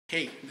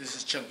Hey, this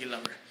is Chunky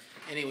Lover.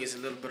 Anyways, a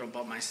little bit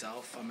about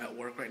myself. I'm at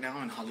work right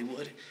now in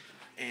Hollywood,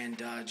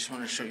 and I just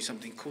want to show you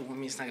something cool. I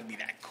mean, it's not going to be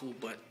that cool,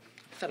 but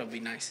I thought it would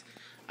be nice.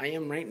 I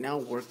am right now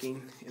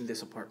working in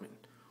this apartment,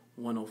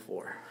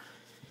 104.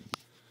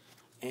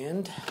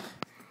 And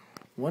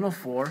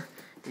 104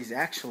 is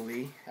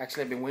actually I've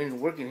been waiting to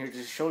work in here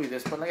to show you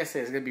this, but like I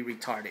said, it's going to be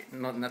retarded,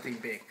 nothing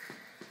big.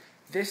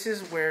 This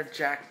is where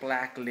Jack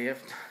Black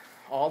lived,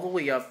 all the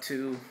way up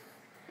to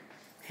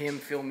him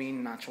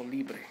filming Nacho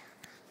Libre.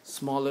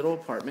 Small little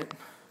apartment,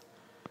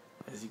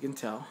 as you can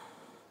tell,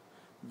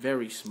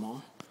 very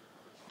small,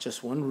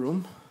 just one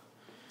room.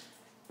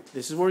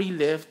 This is where he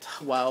lived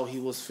while he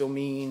was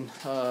filming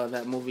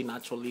that movie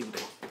Nacho Libre.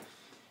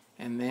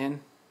 And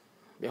then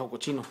Viejo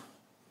Cochino,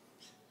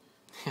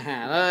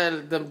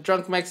 the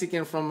drunk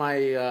Mexican from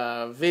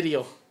my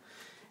video.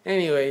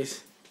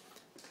 Anyways,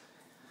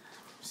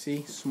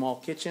 see, small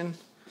kitchen.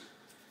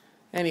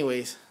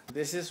 Anyways,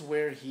 this is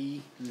where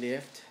he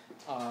lived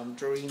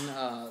during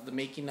the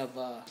making of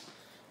the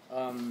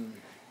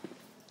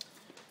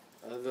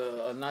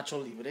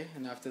Nacho Libre,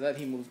 and after that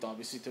he moved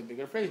obviously to a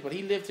bigger place. But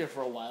he lived here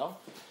for a while.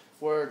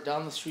 We're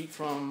down the street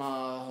from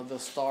the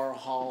Star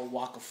Hall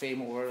Walk of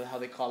Fame, or whatever how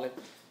they call it.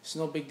 It's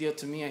no big deal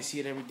to me. I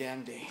see it every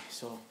damn day.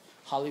 So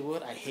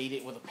Hollywood, I hate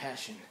it with a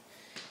passion.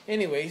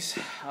 Anyways,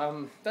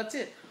 that's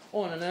it.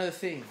 Oh, and another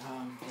thing.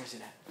 Where's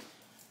it at?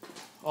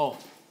 Oh,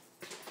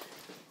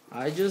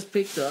 I just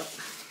picked up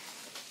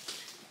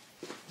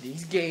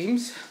these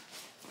games.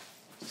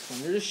 Just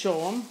wanted to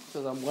show them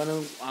because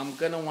I'm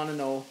gonna want to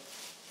know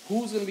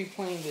who's gonna be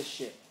playing this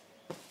shit.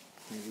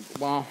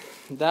 Well,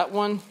 that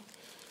one,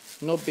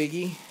 no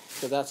biggie,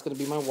 because that's gonna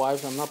be my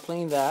wife's. I'm not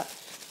playing that,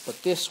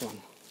 but this one,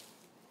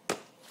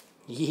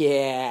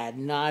 yeah,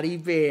 Naughty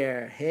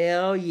Bear,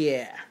 hell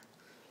yeah.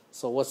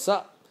 So what's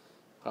up?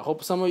 I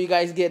hope some of you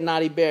guys get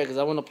Naughty Bear because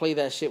I want to play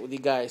that shit with you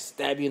guys.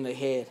 Stab you in the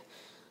head.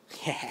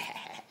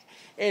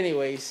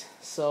 Anyways,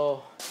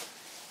 so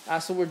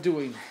that's what we're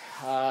doing.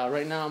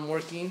 Right now I'm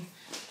working.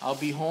 I'll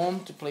be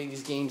home to play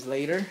these games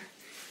later.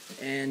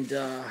 And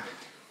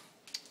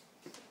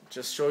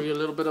just show you a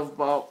little bit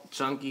about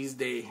Chunky's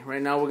day.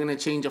 Right now we're going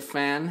to change a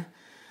fan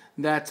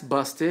that's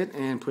busted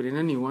and put in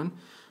a new one.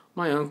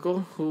 My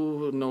uncle,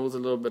 who knows a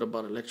little bit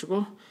about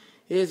electrical,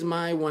 is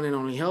my one and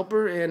only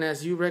helper. And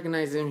as you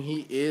recognize him,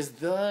 he is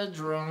the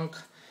drunk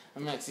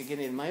Mexican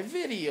in my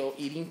video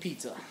eating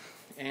pizza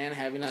and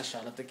having a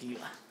shot of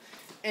tequila.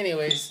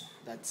 Anyways,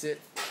 that's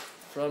it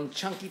from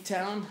Chunky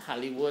Town,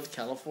 Hollywood,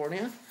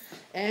 California,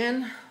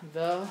 and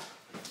the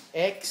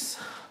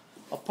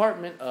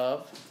ex-apartment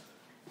of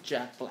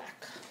Jack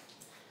Black.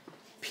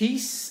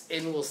 Peace,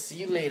 and we'll see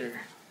you later.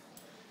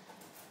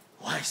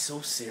 Why so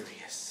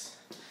serious?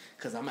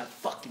 Because I'm at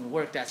fucking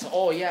work. That's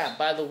oh yeah,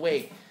 by the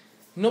way,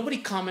 nobody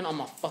comment on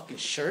my fucking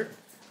shirt.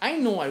 I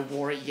know I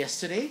wore it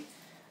yesterday.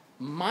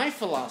 My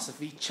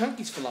philosophy,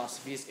 Chunky's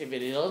philosophy, is if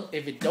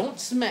it don't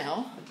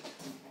smell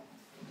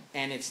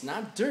and it's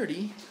not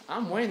dirty,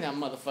 I'm wearing that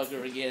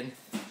motherfucker again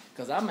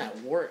because I'm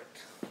at work.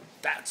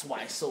 That's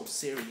why it's so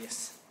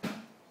serious.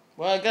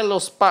 Well, I got a little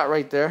spot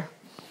right there,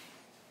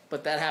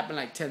 but that happened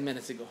like 10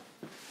 minutes ago.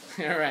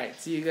 Alright,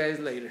 see you guys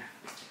later.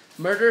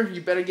 Murder,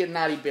 you better get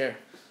Naughty Bear.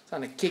 I'm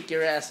trying to kick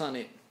your ass on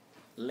it.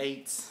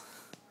 Lates.